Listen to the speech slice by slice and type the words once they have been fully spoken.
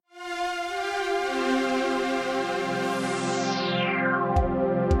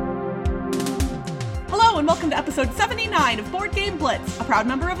and welcome to episode 79 of Board Game Blitz, a proud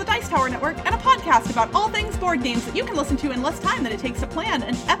member of the Dice Tower Network and a podcast about all things board games that you can listen to in less time than it takes to plan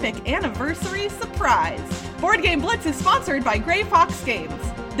an epic anniversary surprise. Board Game Blitz is sponsored by Gray Fox Games.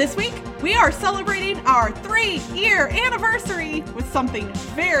 This week, we are celebrating our 3-year anniversary with something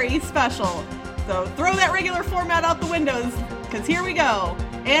very special. So throw that regular format out the windows, because here we go.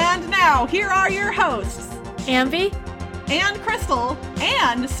 And now, here are your hosts, Ambi and Crystal,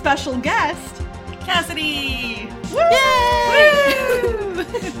 and special guest, Cassidy! Woo! Yay!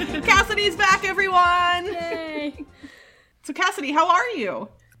 Woo! Cassidy's back, everyone! Yay! So Cassidy, how are you?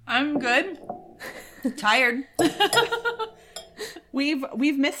 I'm good. Tired.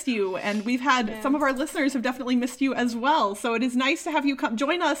 We've missed you, and we've had some of our listeners have definitely missed you as well. So it is nice to have you come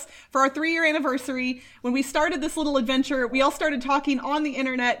join us for our 3-year anniversary. When we started this little adventure, we all started talking on the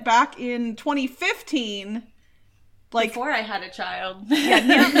internet back in 2015. Before I had a child.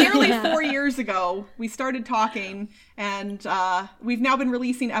 Yeah, nearly 4 years ago, we started talking, and we've now been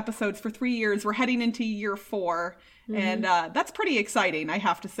releasing episodes for 3 years. We're heading into year 4, and that's pretty exciting, I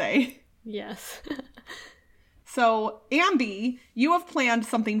have to say. Yes. So, Ambi, you have planned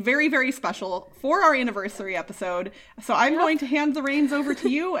something very, very special for our anniversary episode. So I'm going to hand the reins over to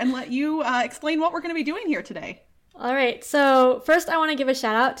you and let you explain what we're going to be doing here today. All right. So first, I want to give a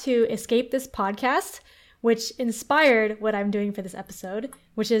shout out to Escape This Podcast, which inspired what I'm doing for this episode,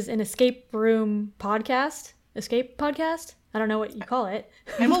 which is an escape room podcast. Escape podcast? I don't know what you call it.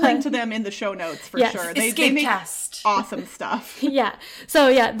 And we'll link to them in the show notes for sure. They make awesome stuff. Yeah. So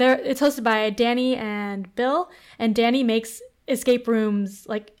yeah, it's hosted by Danny and Bill, and Danny makes escape rooms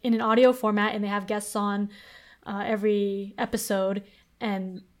like in an audio format, and they have guests on every episode,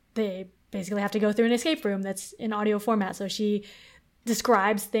 and they basically have to go through an escape room that's in audio format. So she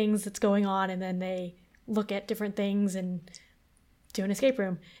describes things that's going on, and then they look at different things and do an escape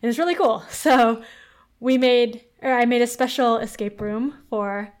room. And it's really cool. So I made a special escape room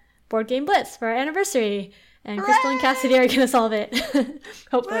for Board Game Blitz for our anniversary, and Hooray! Crystal and Cassidy are going to solve it.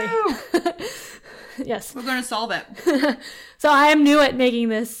 Hopefully. Yes. We're going to solve it. So I am new at making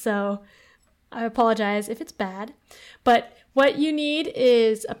this, so I apologize if it's bad. But what you need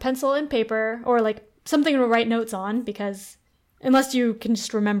is a pencil and paper, or like something to write notes on, because unless you can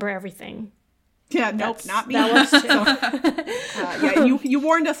just remember everything. Yeah, nope, not me. That works too. Yeah, you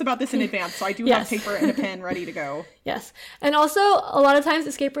warned us about this in advance, so I do have paper and a pen ready to go. Yes. And also, a lot of times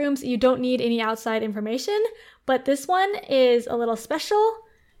escape rooms, you don't need any outside information, but this one is a little special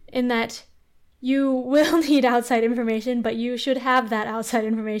in that you will need outside information, but you should have that outside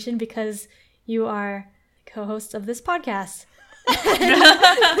information because you are co-hosts of this podcast.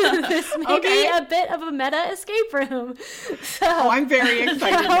 This may be a bit of a meta escape room. So, I'm very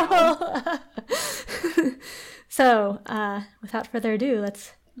excited now. So, without further ado,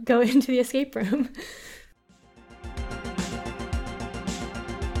 let's go into the escape room.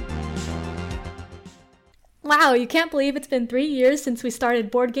 Wow, you can't believe it's been 3 years since we started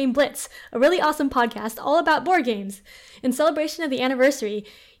Board Game Blitz, a really awesome podcast all about board games. In celebration of the anniversary,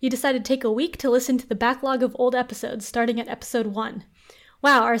 you decided to take a week to listen to the backlog of old episodes, starting at episode 1.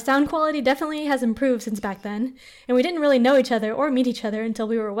 Wow, our sound quality definitely has improved since back then, and we didn't really know each other or meet each other until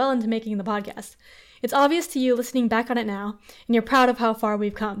we were well into making the podcast. It's obvious to you listening back on it now, and you're proud of how far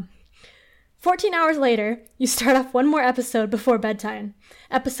we've come. 14 hours later, you start off one more episode before bedtime.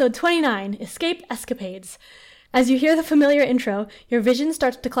 Episode 29, Escape Escapades. As you hear the familiar intro, your vision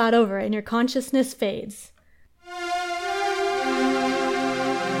starts to cloud over and your consciousness fades.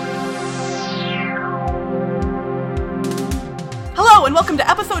 Hello, and welcome to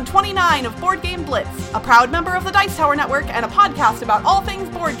episode 29 of Board Game Blitz, a proud member of the Dice Tower Network and a podcast about all things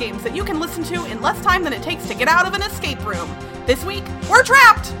board games that you can listen to in less time than it takes to get out of an escape room. This week, we're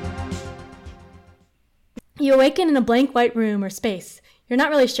trapped! You awaken in a blank white room or space. You're not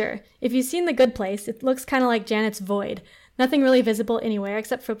really sure. If you've seen The Good Place, it looks kind of like Janet's Void. Nothing really visible anywhere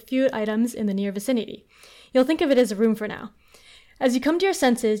except for a few items in the near vicinity. You'll think of it as a room for now. As you come to your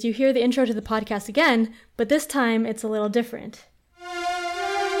senses, you hear the intro to the podcast again, but this time it's a little different.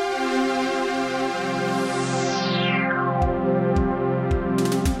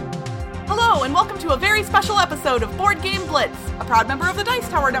 Hello, and welcome to a very special episode of Board Game Blitz, a proud member of the Dice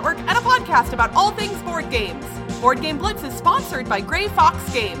Tower Network and a podcast about all things board games. Board Game Blitz is sponsored by Gray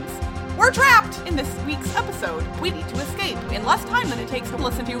Fox Games. We're trapped! In this week's episode, we need to escape in less time than it takes to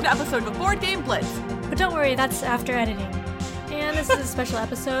listen to an episode of Board Game Blitz. But don't worry, that's after editing. And this is a special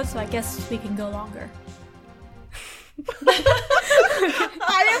episode, so I guess we can go longer.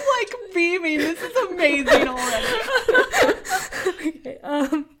 I am like beaming. This is amazing already. Okay,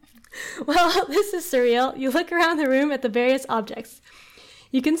 well, this is surreal. You look around the room at the various objects.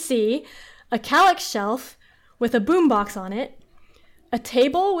 You can see a Kallax shelf with a boombox on it, a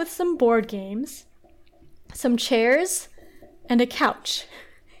table with some board games, some chairs, and a couch.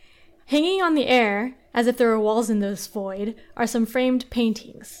 Hanging on the air, as if there were walls in this void, are some framed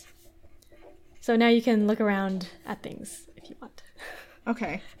paintings. So now you can look around at things if you want.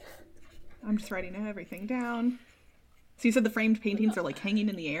 Okay. I'm just writing everything down. So you said the framed paintings are like hanging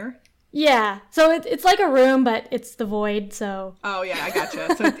in the air? Yeah. So it's like a room, but it's the void, so... Oh, yeah, I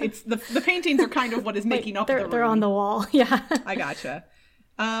gotcha. So it's the paintings are kind of what is making up the room. They're on the wall, yeah. I gotcha.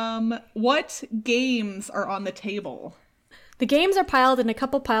 What games are on the table? The games are piled in a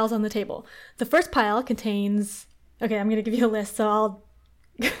couple piles on the table. The first pile contains... Okay, I'm going to give you a list, so I'll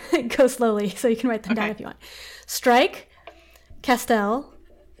go slowly so you can write them down if you want. Strike, Castell,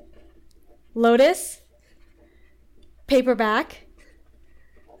 Lotus, Paperback,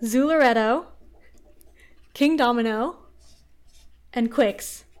 Zooloretto, King Domino, and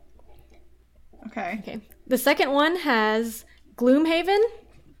Quicks. Okay. The second one has Gloomhaven,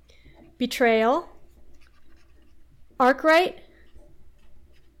 Betrayal, Arkwright,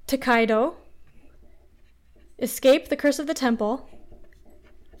 Tokaido, Escape the Curse of the Temple,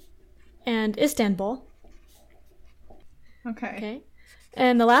 and Istanbul. Okay.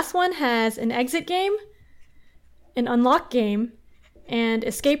 And the last one has an exit game, an unlock game, and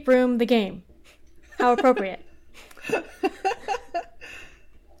Escape Room the game. How appropriate.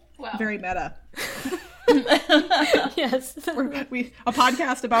 Wow. Very meta. Yes. A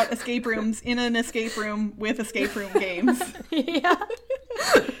podcast about escape rooms in an escape room with escape room games. Yeah.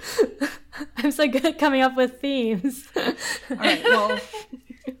 I'm so good at coming up with themes. All right, well,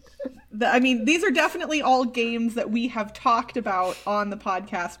 these are definitely all games that we have talked about on the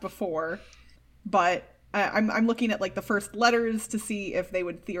podcast before, but I'm looking at like the first letters to see if they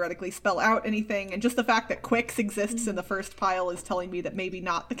would theoretically spell out anything, and just the fact that Quicks exists in the first pile is telling me that maybe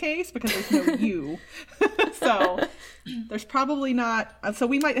not the case because there's no U. So there's probably not. So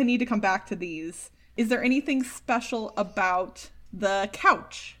we might need to come back to these. Is there anything special about the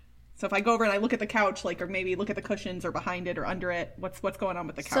couch? So if I go over and I look at the couch, or maybe look at the cushions or behind it or under it, what's going on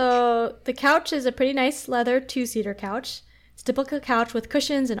with the couch? So the couch is a pretty nice leather 2-seater couch. It's a typical couch with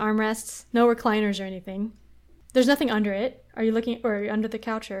cushions and armrests, no recliners or anything. There's nothing under it. Are you looking, or under the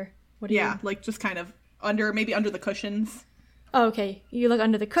couch, or what do you? Yeah, like just kind of maybe under the cushions. Oh, okay. You look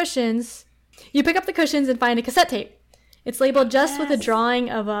under the cushions. You pick up the cushions and find a cassette tape. It's labeled just with a drawing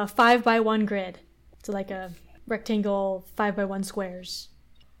of a 5x1 grid. So like a rectangle 5x1 squares.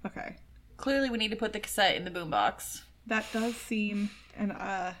 Okay. Clearly we need to put the cassette in the boombox. That does seem, and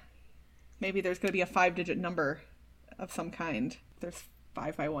maybe there's going to be a 5-digit number of some kind. There's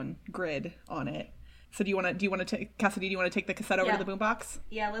 5x1 grid on it. So do you want to take, Cassidy, do you want to take the cassette over to the boombox?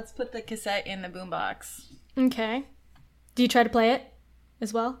 Yeah, let's put the cassette in the boombox. Okay. Do you try to play it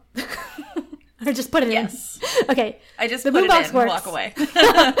as well? Or just put it in? Yes. Okay. I just the put it in and works. walk away.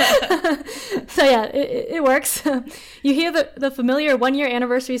 So yeah, it works. You hear the familiar one-year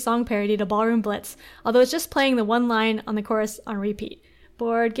anniversary song parody to Ballroom Blitz, although it's just playing the one line on the chorus on repeat.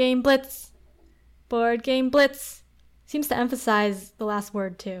 Board Game Blitz. Board Game Blitz. Seems to emphasize the last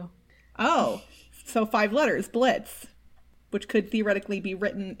word too. Oh, so 5 letters, Blitz, which could theoretically be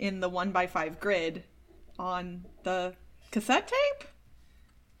written in the 1x5 grid on the cassette tape?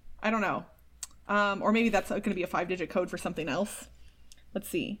 I don't know. Or maybe that's going to be a 5-digit code for something else. Let's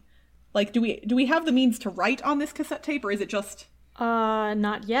see. Like, do we have the means to write on this cassette tape, or is it just...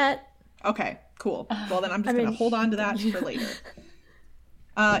 Not yet. Okay, cool. Well, then I'm just going to hold on to that for later.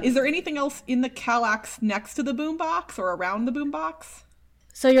 Is there anything else in the Kallax next to the boombox or around the boombox?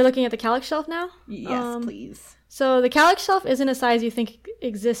 So you're looking at the Kallax shelf now? Yes, please. So the Kallax shelf isn't a size you think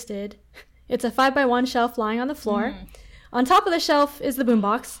existed. It's a 5x1 shelf lying on the floor. On top of the shelf is the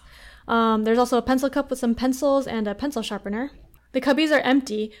boombox. There's also a pencil cup with some pencils and a pencil sharpener. The cubbies are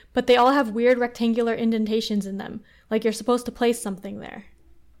empty, but they all have weird rectangular indentations in them, like you're supposed to place something there.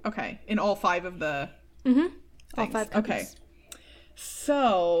 Okay, in all 5 of the All 5 cubbies. Okay.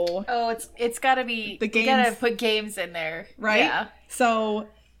 So... Oh, it's gotta be... The games... You gotta put games in there. Right? Yeah. So,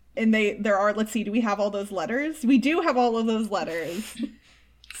 and there are... Let's see, do we have all those letters? We do have all of those letters.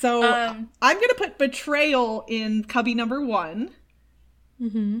 So, I'm gonna put Betrayal in cubby number 1.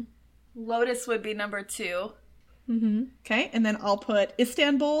 Lotus would be number 2. Okay, and then I'll put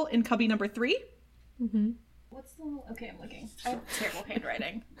Istanbul in cubby number 3. What's the... Okay, I'm looking. I have terrible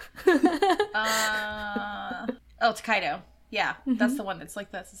handwriting. Tokaido. Yeah, that's the one that's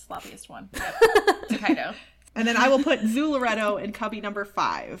like, that's the sloppiest one. Yep. Tokaido. And then I will put Zooloretto in cubby number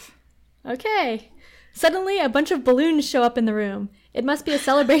 5. Okay. Suddenly, a bunch of balloons show up in the room. It must be a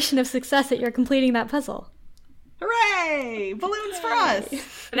celebration of success that you're completing that puzzle. Hooray! Balloons for us!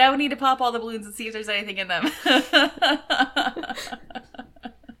 But now we need to pop all the balloons and see if there's anything in them.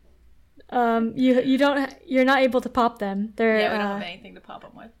 You're not able to pop them. They're Yeah, we don't have anything to pop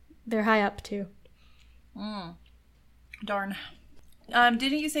them with. they're high up too. Darn.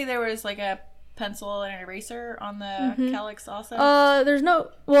 Didn't you say there was like a pencil and an eraser on the calyx also? There's no.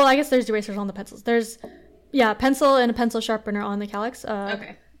 Well, I guess there's erasers on the pencils. There's, pencil and a pencil sharpener on the calyx.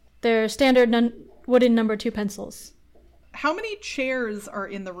 Okay. They're standard wooden number 2 pencils. How many chairs are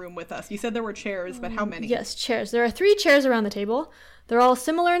in the room with us? You said there were chairs, but how many? Yes, chairs. There are 3 chairs around the table. They're all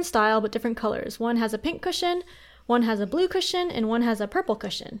similar in style, but different colors. One has a pink cushion, one has a blue cushion, and one has a purple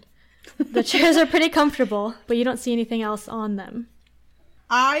cushion. The chairs are pretty comfortable, but you don't see anything else on them.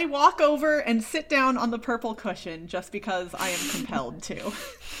 I walk over and sit down on the purple cushion just because I am compelled to.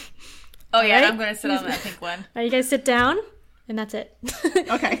 Oh yeah, Right? and I'm going to sit on that pink one. All right, you guys sit down, and that's it.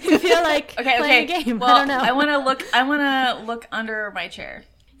 Okay. I feel like playing a game. Well, I don't know. I want to look under my chair.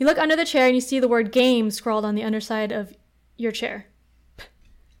 You look under the chair, and you see the word game scrawled on the underside of your chair.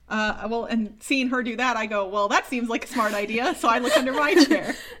 Well, and seeing her do that, I go, well, that seems like a smart idea, so I look under my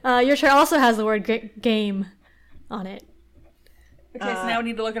chair. Your chair also has the word game on it. Okay, so now we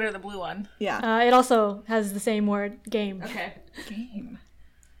need to look under the blue one. Yeah. It also has the same word, game. Okay. Game.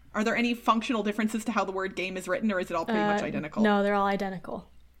 Are there any functional differences to how the word game is written, or is it all pretty much identical? No, they're all identical.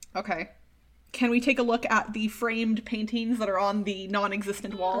 Okay. Can we take a look at the framed paintings that are on the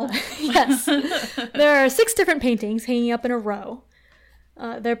non-existent wall? Yes. There are 6 different paintings hanging up in a row.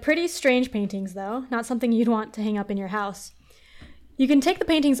 They're pretty strange paintings, though. Not something you'd want to hang up in your house. You can take the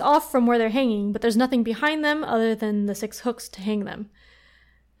paintings off from where they're hanging, but there's nothing behind them other than the 6 hooks to hang them.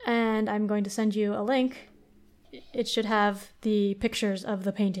 And I'm going to send you a link. It should have the pictures of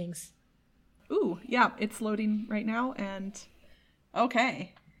the paintings. Ooh, yeah, it's loading right now, and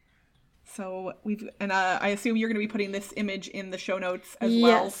okay. So I assume you're going to be putting this image in the show notes as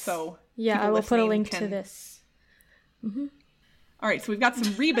well. So yeah, people I will put a listening link can... to this. Mm-hmm. All right, so we've got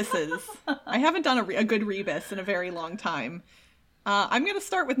some rebuses. I haven't done a good rebus in a very long time. I'm going to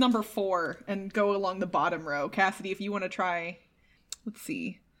start with number 4 and go along the bottom row. Cassidy, if you want to try, let's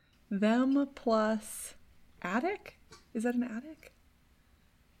see, them plus attic? Is that an attic?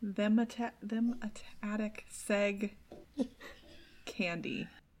 Them attic, seg, candy.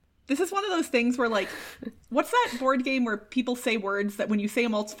 This is one of those things where, like, what's that board game where people say words that when you say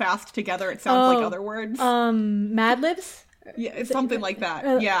them all fast together, it sounds like other words? Mad Libs? Yeah, it's something like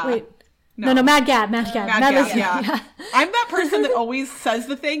that. Yeah. Wait. No, Mad Gab. Mad Gab, Libs. yeah. I'm that person that always says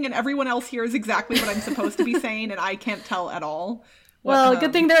the thing and everyone else hears exactly what I'm supposed to be saying and I can't tell at all. Well,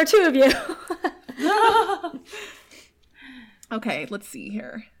 good thing there are 2 of you. Okay, let's see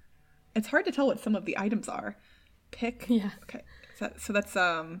here. It's hard to tell what some of the items are. Pick. Yeah. Okay. So that's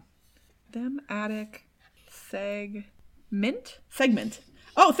them, attic, segment.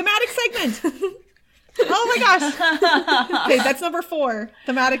 Oh, thematic segment. Oh my gosh. Okay, that's number 4.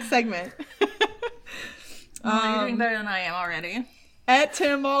 Thematic segment. You're doing better than I am already.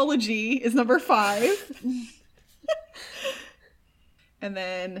 Etymology is number 5. And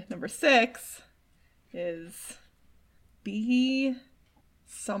then number 6 is be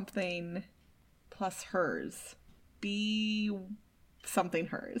something plus hers. Be something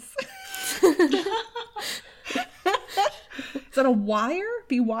hers. Is that a wire?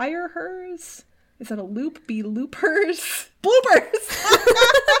 Be wire hers? Is that a loop? Be loopers? Bloopers!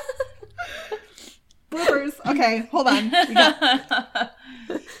 Bloopers. Okay, hold on.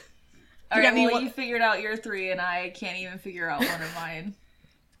 Alright, well, you figured out your 3 and I can't even figure out one of mine.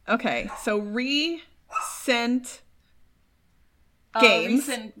 Okay, so recent games.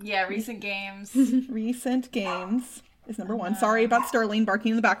 Recent games. Recent games is number 1. Sorry about Sterling barking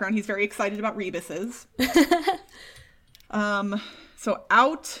in the background. He's very excited about rebuses. So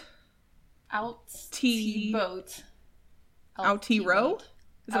out boat. Outy row?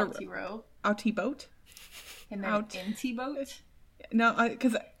 Is it Outy row. Outy boat? And then inty boat? No,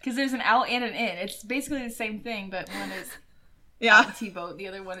 because there's an out and an in. It's basically the same thing, but one is outy boat, the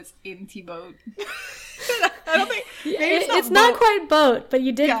other one is inty boat. I don't think it's not quite boat, but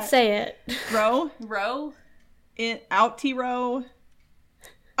you did say it. Row? Outy row.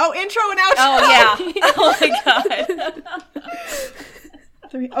 Oh, intro and outro. Oh yeah. Oh my god.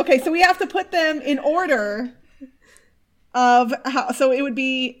 Okay, so we have to put them in order of how. So it would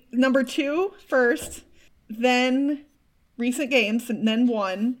be number 2 first, then recent games, and then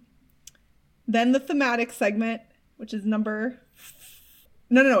 1, then the thematic segment, which is number.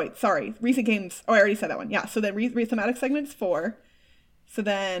 No, wait, sorry. Recent games. Oh, I already said that one. Yeah, so then thematic segment is 4. So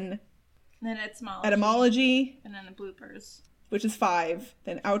then etymology. Etymology. And then the bloopers. Which is 5.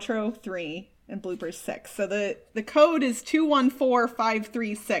 Then outro, 3. and bloopers 6. So the code is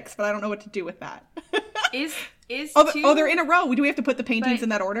 214536, but I don't know what to do with that. They're in a row. Do we have to put the paintings in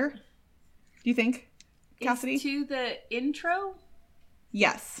that order? Do you think, Cassidy? Is 2 the intro?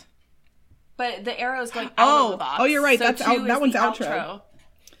 Yes. But the arrow's going out of the box. Oh, you're right. So That's that one's outro.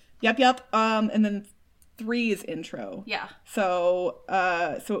 Yep. And then 3 is intro. Yeah. So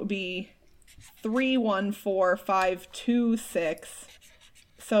it would be 314526.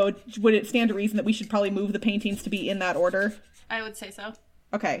 So would it stand to reason that we should probably move the paintings to be in that order? I would say so.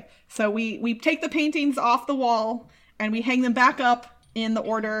 Okay. So we take the paintings off the wall and we hang them back up in the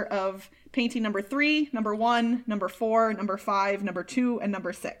order of painting number 3, number 1, number 4, number 5, number 2, and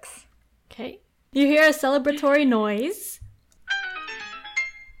number 6. Okay. You hear a celebratory noise.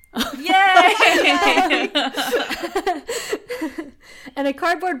 Yay! And a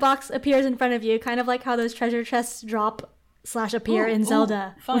cardboard box appears in front of you, kind of like how those treasure chests drop / appear in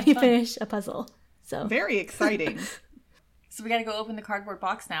Zelda when you finish a puzzle. So very exciting. So we gotta go open the cardboard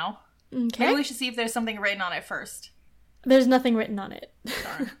box now. Okay. Maybe we should see if there's something written on it first. There's nothing written on it.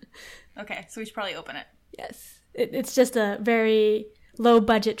 Darn. Okay, so we should probably open it. Yes. It's just a very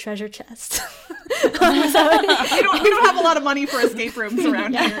low-budget treasure chest. We don't have a lot of money for escape rooms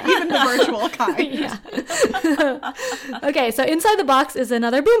around here, even the virtual kind. Yeah. Okay, so inside the box is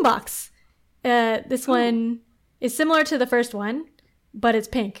another boombox. This one is similar to the first one, but it's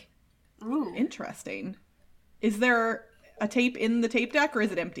pink. Ooh, interesting. Is there a tape in the tape deck, or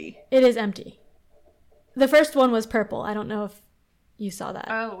is it empty? It is empty. The first one was purple. I don't know if you saw that.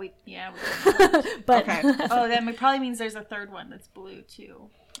 Oh, we But okay. Oh, then it probably means there's a third one that's blue too.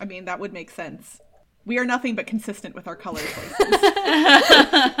 I mean, that would make sense. We are nothing but consistent with our color choices.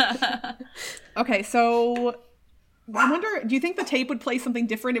 Okay, so I wonder, do you think the tape would play something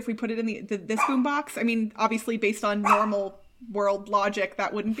different if we put it in this boombox? I mean, obviously, based on normal world logic,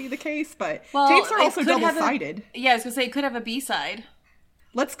 that wouldn't be the case, but tapes are also double-sided. Yeah, I was going to say, it could have a B-side.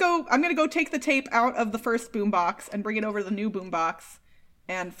 Let's go. I'm going to go take the tape out of the first boombox and bring it over to the new boombox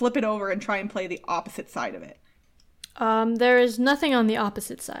and flip it over and try and play the opposite side of it. There is nothing on the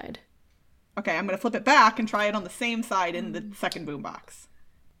opposite side. Okay, I'm going to flip it back and try it on the same side in the second boombox.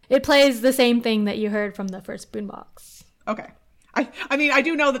 It plays the same thing that you heard from the first boombox. Okay. I mean, I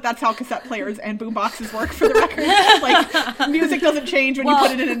do know that that's how cassette players and boomboxes work, for the record. Like, music doesn't change when you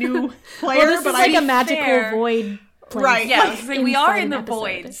put it in a new player. This is like a magical void place. Right. Yeah, we are in the episode.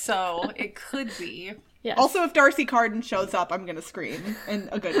 void, so it could be. Yes. Also, if Darcy Carden shows up, I'm going to scream in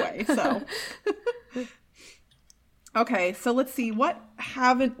a good way, so. Okay, so let's see. What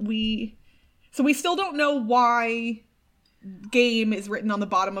haven't we... So we still don't know why game is written on the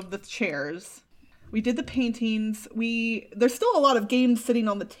bottom of the chairs. We did the paintings. There's still a lot of games sitting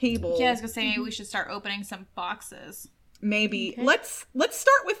on the table. Yeah, I was going to say, maybe we should start opening some boxes. Maybe. Okay. Let's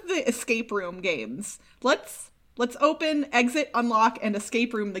start with the escape room games. Let's open, exit, unlock, and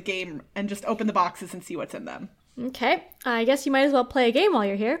escape room the game and just open the boxes and see what's in them. Okay. I guess you might as well play a game while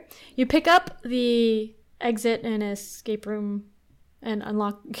you're here. You pick up the exit and escape room and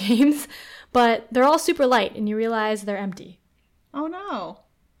unlock games, but they're all super light and you realize they're empty. Oh no.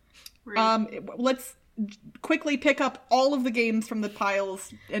 Let's quickly pick up all of the games from the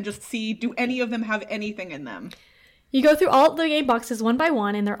piles and just see, do any of them have anything in them? You go through all the game boxes one by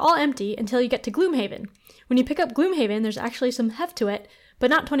one and they're all empty until you get to Gloomhaven. When you pick up Gloomhaven, there's actually some heft to it, but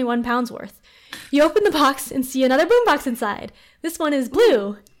not 21 pounds worth. You open the box and see another boombox inside. This one is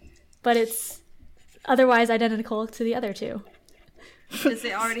blue, but it's otherwise identical to the other two. Does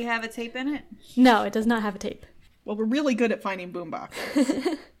it already have a tape in it? No, it does not have a tape. Well, we're really good at finding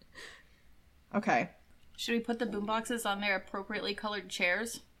boomboxes. Okay. Should we put the boomboxes on their appropriately colored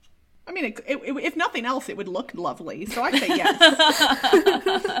chairs? I mean, if nothing else, it would look lovely, so I'd say yes.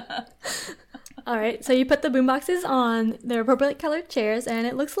 All right, so you put the boomboxes on their appropriately colored chairs, and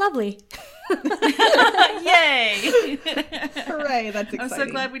it looks lovely. Yay! Hooray, that's exciting. I'm so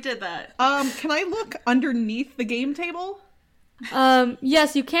glad we did that. Can I look underneath the game table?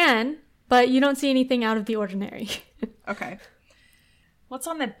 Yes, you can, but you don't see anything out of the ordinary. Okay. What's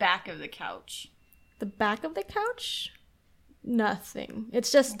on the back of the couch? The back of the couch? Nothing.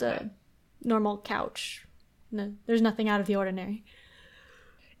 It's just a normal couch. No, there's nothing out of the ordinary.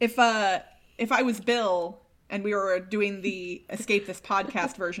 If I was Bill and we were doing the Escape This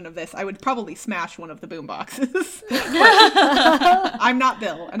podcast version of this, I would probably smash one of the boomboxes. I'm not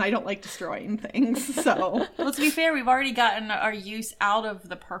Bill, and I don't like destroying things, so... Well, to be fair, we've already gotten our use out of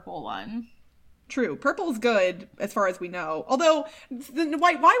the purple one. True. Purple's good, as far as we know. Although,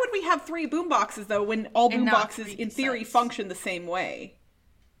 why would we have 3 boomboxes, though, when all boomboxes, in theory, function the same way?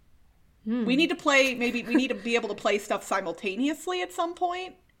 We need to be able to play stuff simultaneously at some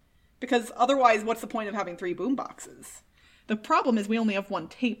point. Because otherwise, what's the point of having 3 boomboxes? The problem is we only have 1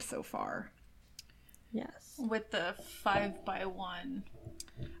 tape so far. Yes. With the 5x1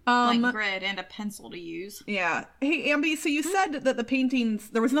 blank grid and a pencil to use. Yeah. Hey, Ambi, so you said that the paintings,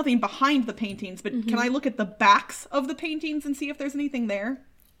 there was nothing behind the paintings, but can I look at the backs of the paintings and see if there's anything there?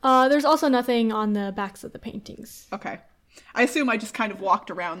 There's also nothing on the backs of the paintings. Okay. I assume I just kind of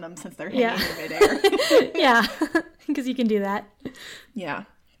walked around them since they're hanging in midair. Yeah, because you can do that. Yeah.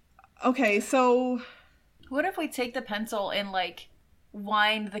 Okay, so... What if we take the pencil and, like,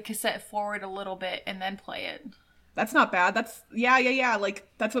 wind the cassette forward a little bit and then play it? That's not bad. That's, yeah. Like,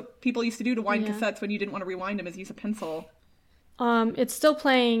 that's what people used to do to wind cassettes when you didn't want to rewind them, is use a pencil. It's still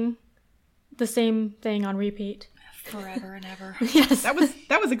playing the same thing on repeat. Forever and ever. Yes. That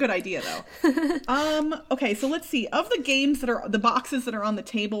was a good idea, though. Okay, so let's see. Of the games that are, the boxes that are on the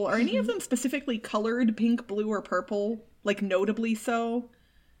table, are any of them specifically colored pink, blue, or purple? Like, notably so?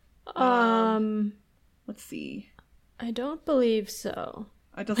 Let's see. I don't believe so.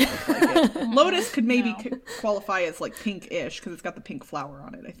 It doesn't look like it. Lotus could maybe qualify as, like, pink-ish, because it's got the pink flower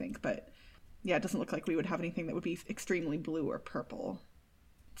on it, I think. But, yeah, it doesn't look like we would have anything that would be extremely blue or purple.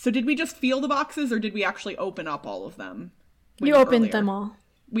 So did we just feel the boxes, or did we actually open up all of them? You opened them all.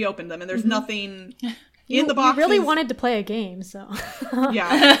 We opened them, and there's nothing in the boxes. You really wanted to play a game, so...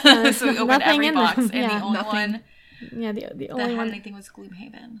 Yeah. So we opened every box, and yeah, the only one the only that had one... anything was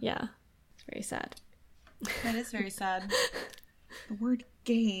Gloomhaven. Yeah. It's very sad. That is very sad. The word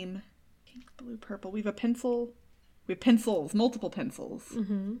game. Pink, blue, purple. We have a pencil. We have pencils. Multiple pencils.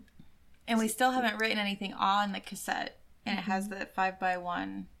 Mm-hmm. And we still haven't written anything on the cassette. And it has the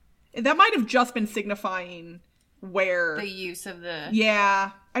 5x1. That might have just been signifying where... The use of the...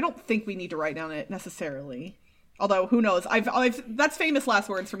 Yeah. I don't think we need to write down it necessarily. Although, who knows? That's famous last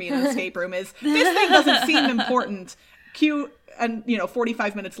words for me in an escape room is, this thing doesn't seem important. Cue, and,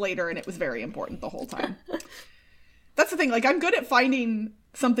 45 minutes later, and it was very important the whole time. That's the thing. Like, I'm good at finding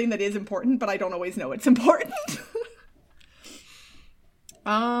something that is important, but I don't always know it's important.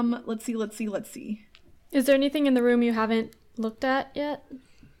 Let's see. Is there anything in the room you haven't looked at yet?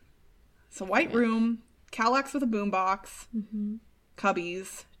 So white room, Kallax with a boombox,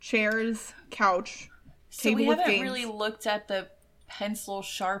 cubbies, chairs, couch, table with games. So we haven't really looked at the pencil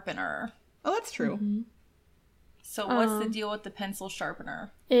sharpener. Oh, that's true. Mm-hmm. So what's the deal with the pencil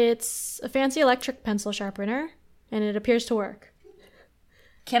sharpener? It's a fancy electric pencil sharpener, and it appears to work.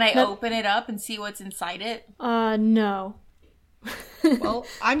 Can I open it up and see what's inside it? No. Well,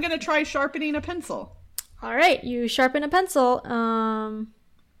 I'm going to try sharpening a pencil. All right, you sharpen a pencil.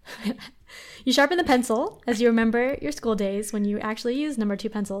 You sharpen the pencil as you remember your school days when you actually used number 2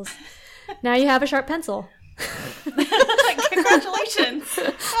 pencils. Now you have a sharp pencil. Congratulations.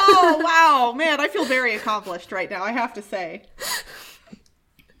 Oh, wow. Man, I feel very accomplished right now, I have to say.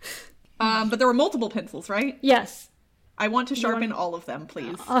 But there were multiple pencils, right? Yes. I want to sharpen all of them,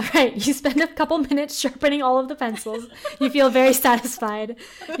 please. All right. You spend a couple minutes sharpening all of the pencils. You feel very satisfied.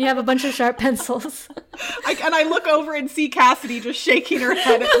 You have a bunch of sharp pencils. I look over and see Cassidy just shaking her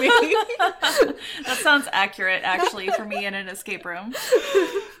head at me. That sounds accurate, actually, for me in an escape room.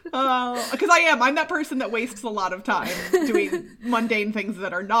 Because I'm that person that wastes a lot of time doing mundane things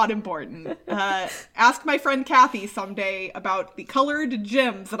that are not important. Ask my friend Kathy someday about the colored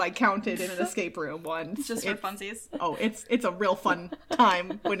gems that I counted in an escape room once. Just for funsies. Oh, it's a real fun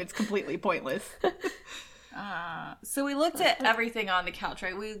time when it's completely pointless. So we looked at everything on the couch,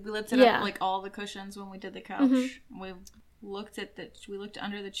 right? We looked at like all the cushions when we did the couch. Mm-hmm. We looked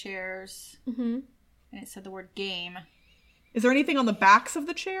under the chairs, and it said the word game. Is there anything on the backs of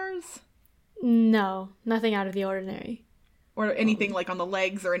the chairs? No, nothing out of the ordinary. Or anything like on the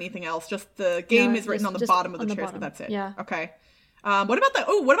legs or anything else? Just the game is written on the bottom of the chairs, but that's it. Yeah. Okay. What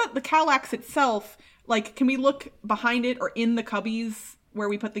about the Kallax itself? Like, can we look behind it or in the cubbies where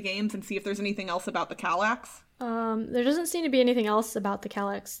we put the games and see if there's anything else about the Kallax? There doesn't seem to be anything else about the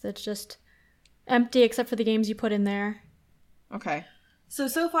Kallax. That's just empty except for the games you put in there. Okay.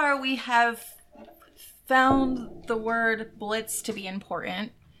 So far we have found the word blitz to be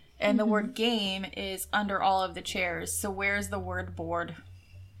important, and the word game is under all of the chairs. So where's the word board?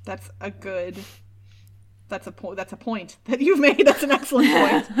 That's a point that you've made. That's an excellent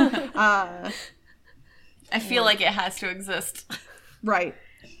point. I feel like it has to exist. Right.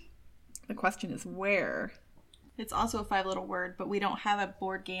 The question is where. It's also a 5-letter word, but we don't have a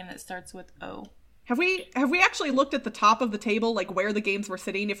board game that starts with O. Have we actually looked at the top of the table, like where the games were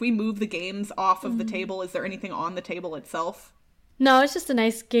sitting? If we move the games off of the table, is there anything on the table itself? No, it's just a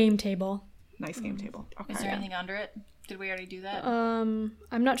nice game table. Nice game table. Okay. Is there anything under it? Did we already do that? I'm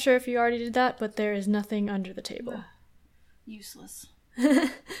not sure if you already did that, but there is nothing under the table. Useless.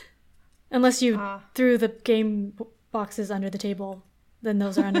 Unless you threw the game boxes under the table, then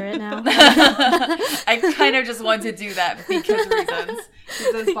those are under it now. I kind of just want to do that because reasons.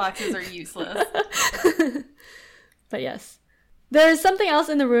 Because those boxes are useless. But yes. There's something else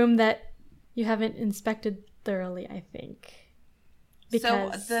in the room that you haven't inspected thoroughly, I think.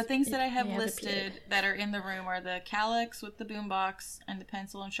 So the things that I have listed that are in the room are the calyx with the boombox and the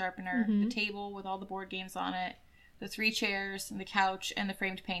pencil and sharpener, the table with all the board games on it, the 3 chairs and the couch, and the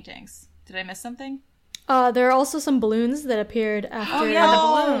framed paintings. Did I miss something? There are also some balloons that appered after. Oh yeah, the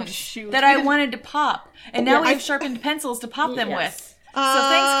balloons that I wanted to pop, and now we have sharpened pencils to pop them with. So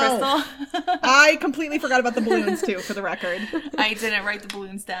thanks, Crystal. I completely forgot about the balloons too, for the record. I didn't write the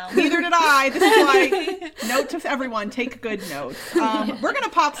balloons down. Neither did I. This is why, note to everyone, take good notes. We're gonna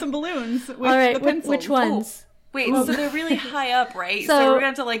pop some balloons with the pencils. Which ones? Wait, so they're really high up, right? So we're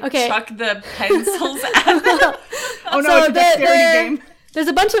gonna have to chuck the pencils at them. Oh no, it's a dexterity game. There's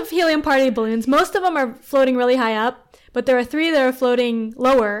a bunch of helium party balloons. Most of them are floating really high up, but there are 3 that are floating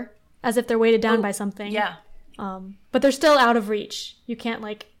lower, as if they're weighted down by something. Yeah. But they're still out of reach. You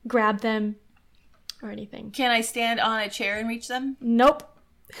can't, grab them or anything. Can I stand on a chair and reach them? Nope.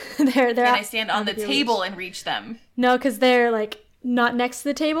 Can I stand on the table and reach them? No, because they're, not next to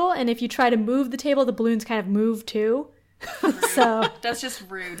the table, and if you try to move the table, the balloons kind of move, too. So that's just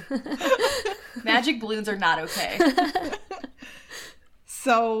rude. Magic balloons are not okay.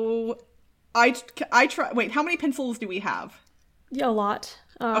 So, I try. Wait, how many pencils do we have? Yeah, a lot.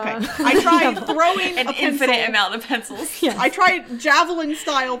 Okay, I tried throwing an infinite amount of pencils. Yes. I tried javelin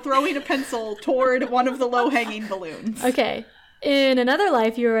style throwing a pencil toward one of the low hanging balloons. Okay. In another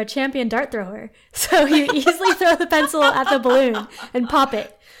life, you were a champion dart thrower, so you easily throw the pencil at the balloon and pop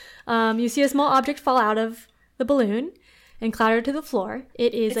it. You see a small object fall out of the balloon and clatter to the floor.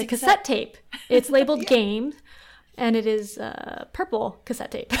 It's a cassette tape. It's labeled game. And it is purple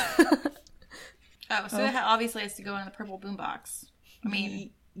cassette tape. It obviously has to go in the purple boombox. I mean,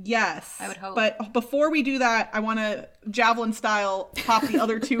 yes. I would hope. But before we do that, I want to javelin style pop the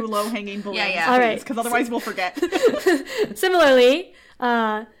other 2 low hanging balloons. Yeah. All right. Because otherwise we'll forget. Similarly,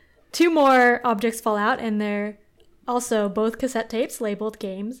 2 more objects fall out, and they're also both cassette tapes labeled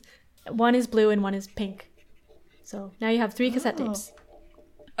games. One is blue and one is pink. So now you have 3 cassette tapes.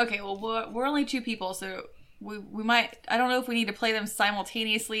 Okay, well, we're only 2 people, so we might, I don't know if we need to play them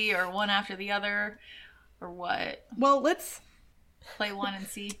simultaneously or one after the other or what. Well, let's play one and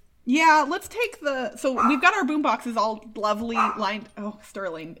see. Yeah, let's take so we've got our boom boxes all lovely lined. Oh,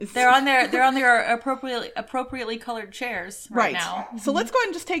 Sterling is. They're on their appropriately colored chairs right now. So let's go ahead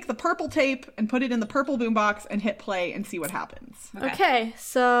and just take the purple tape and put it in the purple boom box and hit play and see what happens. Okay,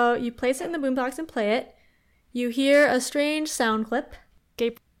 so you place it in the boom box and play it. You hear a strange sound clip.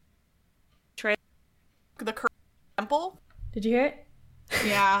 The temple. Did you hear it?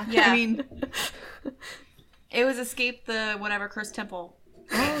 Yeah. I mean, it was Escape the whatever cursed temple.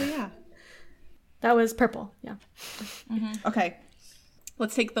 Oh yeah. That was purple. Yeah. Mm-hmm. Okay.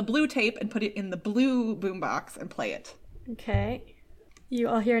 Let's take the blue tape and put it in the blue boombox and play it. Okay. You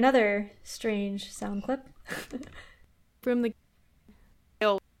all hear another strange sound clip from the.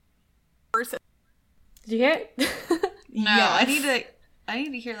 Did you hear it? No, yes. I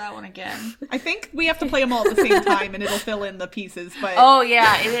need to hear that one again. I think we have to play them all at the same time, and it'll fill in the pieces. But oh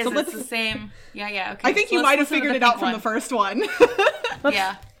yeah, it is. So it's the same. Yeah. Okay. I think you might have figured it out from the first one.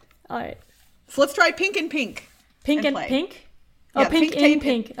 Yeah. All right. So let's try pink and pink. Pink and pink. Oh, yeah, pink and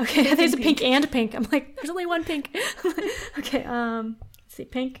pink. Okay, I think it's a pink and pink. I'm like, there's only one pink. Okay. Let's see.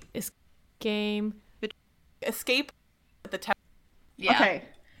 Pink is game. Escape the temple. Yeah. Okay.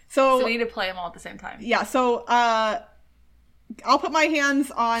 So we need to play them all at the same time. Yeah. So I'll put my hands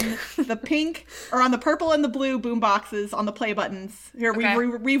on the pink or on the purple and the blue boom boxes on the play buttons. Here, okay.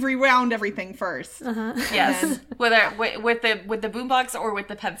 we've rewound everything first. Uh-huh. Yes, whether with the boom box or with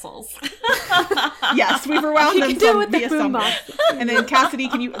the pencils. Yes, we've rewound them do with the boom box. And then Cassidy,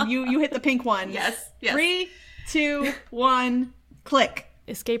 can you hit the pink one? Yes. 3, 2, 1, click.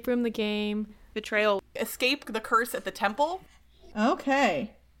 Escape room the game. Betrayal. Escape the curse at the temple.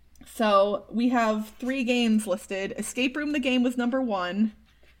 Okay. So we have 3 games listed. Escape Room the game was number 1.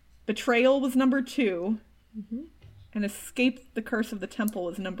 Betrayal was number 2. Mm-hmm. And Escape the Curse of the Temple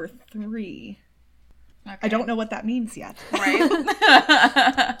was number 3. Okay. I don't know what that means yet.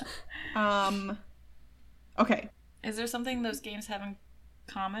 Right. Okay. Is there something those games have in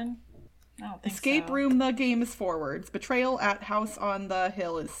common? I don't think Escape Room the game is forwards. Betrayal at House on the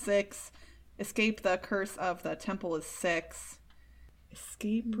Hill is 6. Escape the Curse of the Temple is 6.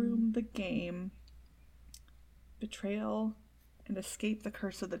 Escape Room the game, Betrayal, and Escape the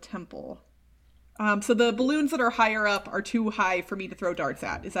Curse of the Temple. So the balloons that are higher up are too high for me to throw darts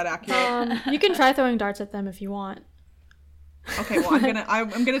at. Is that accurate? You can try throwing darts at them if you want. Okay, well,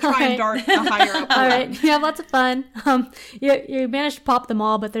 I'm gonna try and dart the higher up. All right, you have lots of fun. You managed to pop them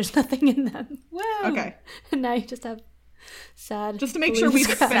all, but there's nothing in them. Woo! Okay. And now you just have sad. Just to make sure we've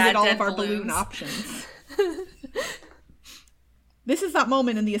Sad expended all dead of our balloons. balloon options. This is that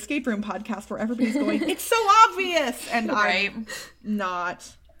moment in the escape room podcast where everybody's going, "It's so obvious," and Right. I'm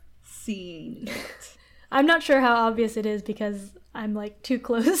not seeing it. I'm not sure how obvious it is because I'm like too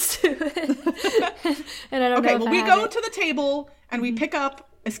close to it, and I don't know. Okay, if well, I we have go it. to the table and we pick up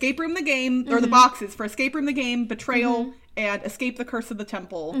Escape Room the Game, or the boxes for Escape Room the Game, Betrayal, and Escape the Curse of the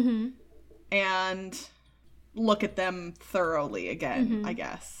Temple, and look at them thoroughly again, I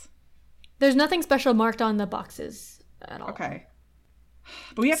guess. There's nothing special marked on the boxes at all. Okay.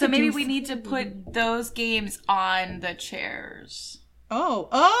 But we have So to maybe do... we need to put those games on the chairs,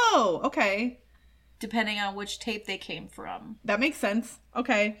 Oh, okay. depending on which tape they came from. That makes sense.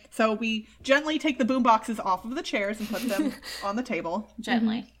 Okay. So we gently take the boom boxes off of the chairs and put them on the table.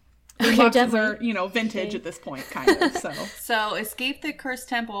 Gently. Boom Okay, boxes gently. are, vintage at this point, kind of, so... So Escape the Cursed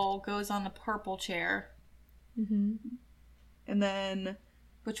Temple goes on the purple chair. And then...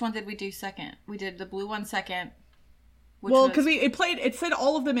 Which one did we do second? We did the blue one second. Which Well, was- because it said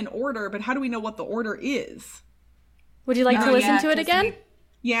all of them in order, but how do we know what the order is? Would you like to Oh, listen yeah, to it 'cause again?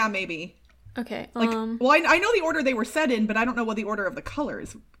 Yeah, maybe. Okay. Well, I know the order they were set in, but I don't know what the order of the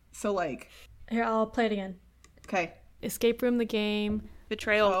colors. So, Here, I'll play it again. okay. Escape Room the Game.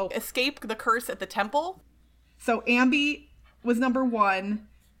 Betrayal. Oh. Escape the curse at the temple. So Ambi was number 1,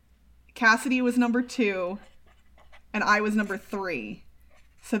 Cassidy was number 2, and I was number 3.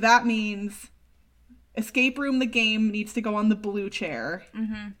 So that means Escape Room the Game needs to go on the blue chair.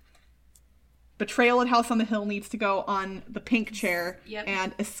 Betrayal at House on the Hill needs to go on the pink chair. Yep.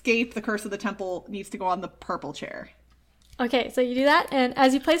 And Escape the Curse of the Temple needs to go on the purple chair. Okay, so you do that, and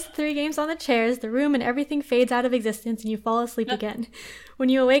as you place the 3 games on the chairs, the room and everything fades out of existence and you fall asleep again. When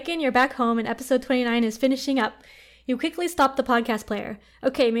you awaken, you're back home and episode 29 is finishing up. You quickly stop the podcast player.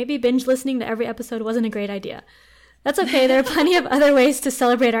 Okay, maybe binge listening to every episode wasn't a great idea. That's okay, there are plenty of other ways to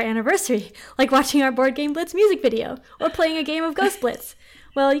celebrate our anniversary, like watching our Board Game Blitz music video, or playing a game of Ghost Blitz.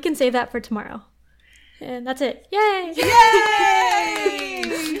 Well, you can save that for tomorrow. And that's it. Yay!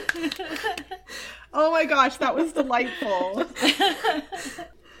 Yay! Oh my gosh, that was delightful.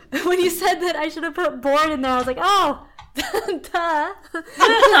 When you said that I should have put board in there, I was like, oh, duh.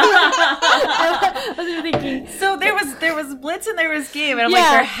 I was even thinking. So there was Blitz and there was game, and I'm Yeah.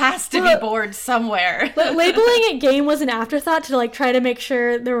 like, there has to Well, be board somewhere. But labeling it game was an afterthought to like try to make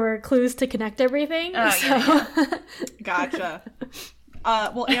sure there were clues to connect everything. Oh, so Gotcha.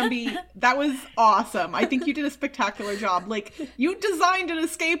 Well, Ambi, that was awesome. I think you did a spectacular job. Like, you designed an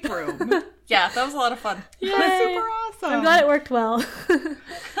escape room. Yeah, that was a lot of fun. Yay. Super awesome. I'm glad it worked well.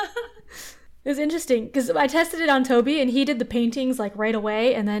 It was interesting because I tested it on Toby and he did the paintings like right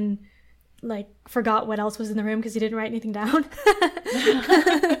away and then like forgot what else was in the room because he didn't write anything down.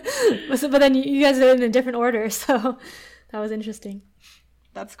 But then you guys did it in a different order, so that was interesting.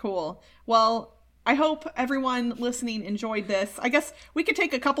 That's cool. Well, I hope everyone listening enjoyed this. I guess we could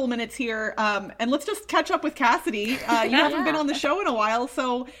take a couple minutes here, and let's just catch up with Cassidy. You haven't been on the show in a while,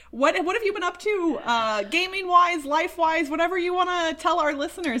 so what have you been up to, gaming-wise, life-wise, whatever you want to tell our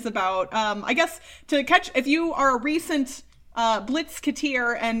listeners about? I guess to catch, if you are a recent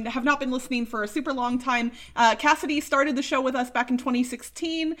Blitzketeer and have not been listening for a super long time, Cassidy started the show with us back in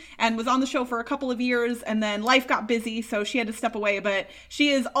 2016 and was on the show for a couple of years, and then life got busy, so she had to step away, but she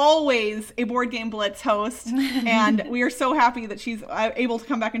is always a Board Game Blitz host, and we are so happy that she's able to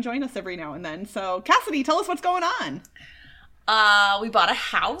come back and join us every now and then. So Cassidy, tell us what's going on. We bought a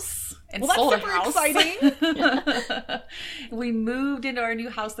house and Well, sold that's a super house. exciting. We moved into our new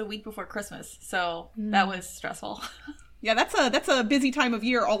house the week before Christmas, so that was stressful. Yeah, that's a busy time of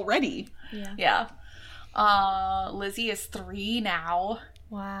year already. Yeah. Lizzie is 3 now.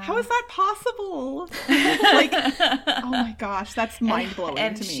 Wow. How is that possible? Like, oh my gosh, that's mind-blowing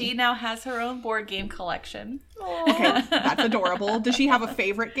And to me. she now has her own board game collection. Okay, that's adorable. Does she have a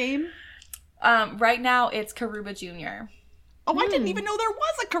favorite game? Right now it's Karuba Jr. Oh, I didn't even know there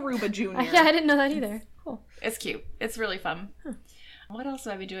was a Karuba Jr. Yeah, I didn't know that either. Cool. It's cute. It's really fun. What else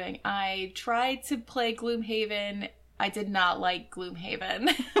have I been doing? I tried to play Gloomhaven. I did not like Gloomhaven.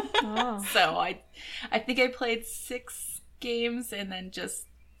 Oh. So I think I played 6 games and then just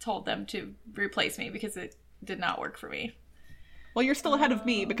told them to replace me because it did not work for me. Well, you're still ahead of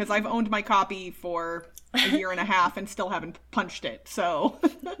me because I've owned my copy for a year and a half and still haven't punched it, so...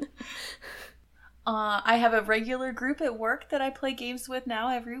 I have a regular group at work that I play games with now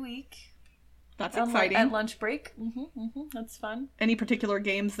every week. That's exciting. At lunch break. That's fun. Any particular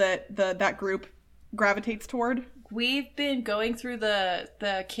games that that group gravitates toward? We've been going through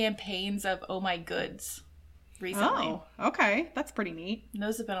the campaigns of Oh My Goods recently. Oh, okay. That's pretty neat. And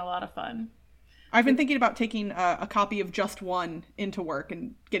those have been a lot of fun. I've been thinking about taking a copy of Just One into work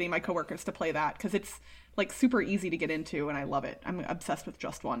and getting my coworkers to play that, because it's like super easy to get into and I love it. I'm obsessed with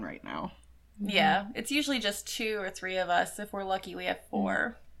Just One right now. Yeah, it's usually just 2 or 3 of us. If we're lucky, we have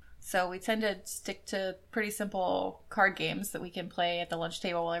 4. So we tend to stick to pretty simple card games that we can play at the lunch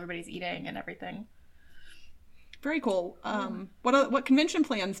table while everybody's eating and everything. Very cool. What convention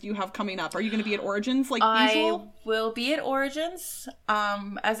plans do you have coming up? Are you going to be at Origins like usual? I will be at Origins.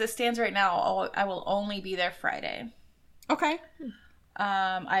 As it stands right now, I will only be there Friday. Okay.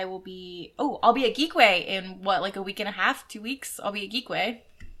 I'll be at Geekway in like a week and a half, 2 weeks. I'll be at Geekway.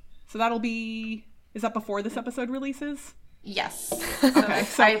 So is that before this episode releases? Yes. Okay.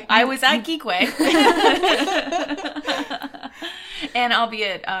 So I was at Geekway. And I'll be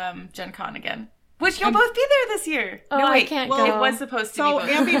at Gen Con again. Which you'll both be there this year. Oh, I can't go. It was supposed to be both.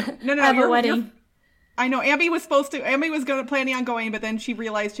 Ambi, no, I have a wedding. I know, Ambi was planning on going, but then she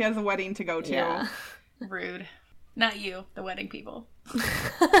realized she has a wedding to go to. Yeah. Rude. Not you, the wedding people.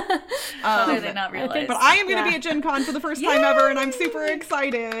 How did they not realize? But I am going to be at Gen Con for the first time ever, and I'm super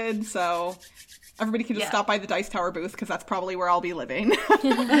excited. So everybody can just stop by the Dice Tower booth, because that's probably where I'll be living.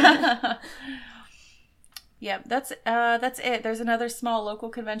 Yeah, that's it. There's another small local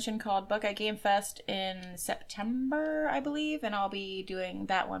convention called Buckeye Game Fest in September, I believe, and I'll be doing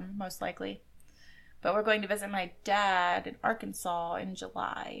that one most likely. But we're going to visit my dad in Arkansas in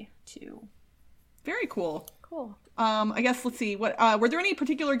July too. Very cool. Cool. I guess let's see. What were there any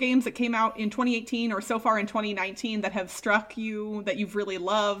particular games that came out in 2018 or so far in 2019 that have struck you, that you've really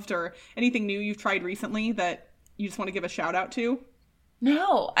loved, or anything new you've tried recently that you just want to give a shout out to?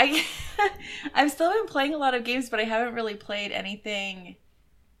 No, I've still been playing a lot of games, but I haven't really played anything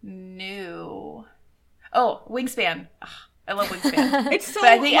new. Oh, Wingspan. Ugh, I love Wingspan. It's so but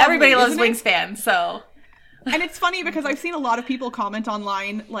I think lovely, everybody loves isn't it? Wingspan, so. And it's funny because I've seen a lot of people comment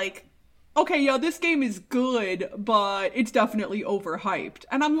online like, okay, yeah, this game is good, but it's definitely overhyped.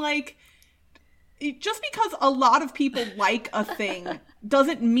 And I'm like, just because a lot of people like a thing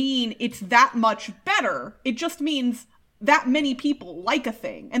doesn't mean it's that much better. It just means that many people like a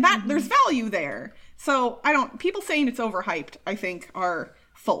thing, and that there's value there. So people saying it's overhyped, I think, are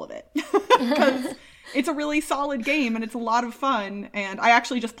full of it, because it's a really solid game and it's a lot of fun. And I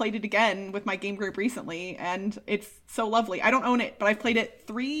actually just played it again with my game group recently, and it's so lovely. I don't own it, but I've played it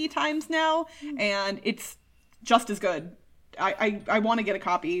 3 times now, and it's just as good. I want to get a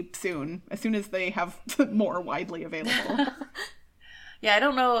copy soon, as soon as they have more widely available. Yeah, I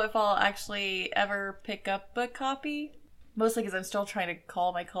don't know if I'll actually ever pick up a copy. Mostly because I'm still trying to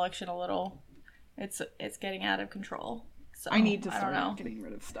cull my collection a little. It's getting out of control. So I need to start getting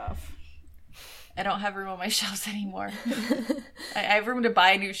rid of stuff. I don't have room on my shelves anymore. I have room to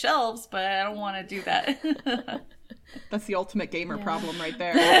buy new shelves, but I don't want to do that. That's the ultimate gamer problem right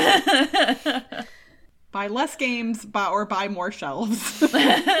there. Buy less games, or buy more shelves.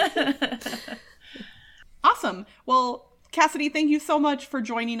 Awesome. Well, Cassidy, thank you so much for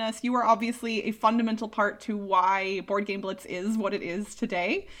joining us. You are obviously a fundamental part to why Board Game Blitz is what it is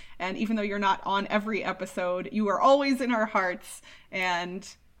today. And even though you're not on every episode, you are always in our hearts. And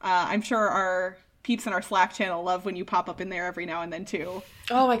I'm sure our peeps in our Slack channel love when you pop up in there every now and then too.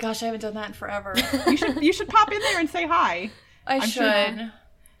 Oh my gosh, I haven't done that in forever. You should pop in there and say hi. I'm should.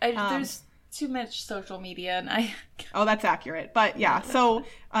 There's too much social media, and Oh, that's accurate. But yeah, so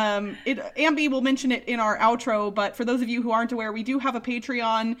Ambi will mention it in our outro, but for those of you who aren't aware, we do have a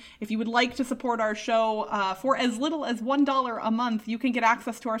Patreon. If you would like to support our show for as little as $1 a month, you can get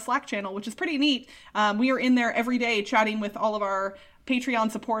access to our Slack channel, which is pretty neat. We are in there every day chatting with all of our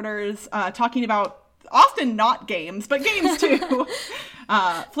Patreon supporters, talking about often not games, but games too.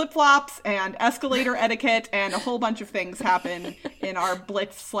 Flip-flops and escalator etiquette, and a whole bunch of things happen in our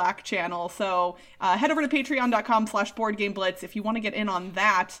Blitz Slack channel. So head over to patreon.com/boardgameblitz if you want to get in on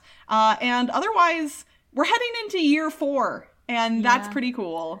that. And otherwise, we're heading into year 4, and that's pretty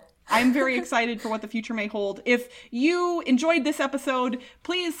cool. I'm very excited for what the future may hold. If you enjoyed this episode,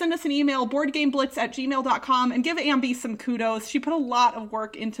 please send us an email, boardgameblitz@gmail.com, and give Ambi some kudos. She put a lot of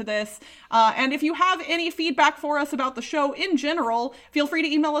work into this. And if you have any feedback for us about the show in general, feel free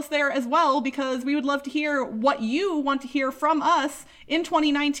to email us there as well, because we would love to hear what you want to hear from us in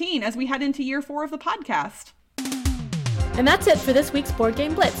 2019 as we head into year 4 of the podcast. And that's it for this week's Board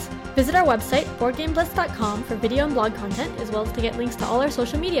Game Blitz. Visit our website, boardgameblitz.com, for video and blog content, as well as to get links to all our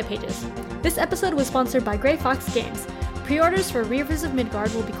social media pages. This episode was sponsored by Grey Fox Games. Pre-orders for Reavers of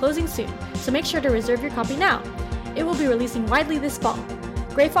Midgard will be closing soon, so make sure to reserve your copy now. It will be releasing widely this fall.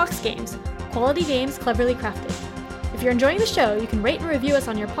 Grey Fox Games. Quality games cleverly crafted. If you're enjoying the show, you can rate and review us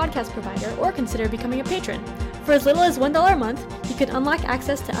on your podcast provider or consider becoming a patron. For as little as $1 a month, you can unlock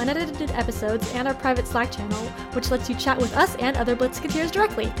access to unedited episodes and our private Slack channel, which lets you chat with us and other Blitzketeers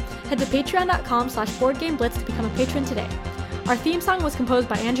directly. Head to patreon.com/BoardGameBlitz to become a patron today. Our theme song was composed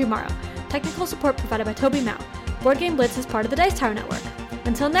by Andrew Morrow. Technical support provided by Toby Mao. Board Game Blitz is part of the Dice Tower Network.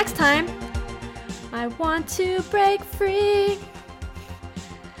 Until next time, I want to break free.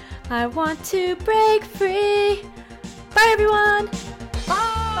 I want to break free. Bye, everyone.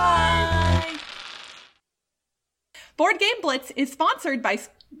 Bye. Board Game Blitz is sponsored by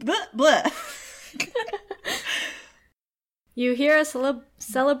You hear a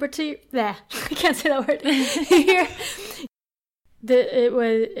celebrity. Bleh. I can't say that word. You hear it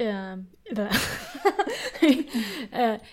was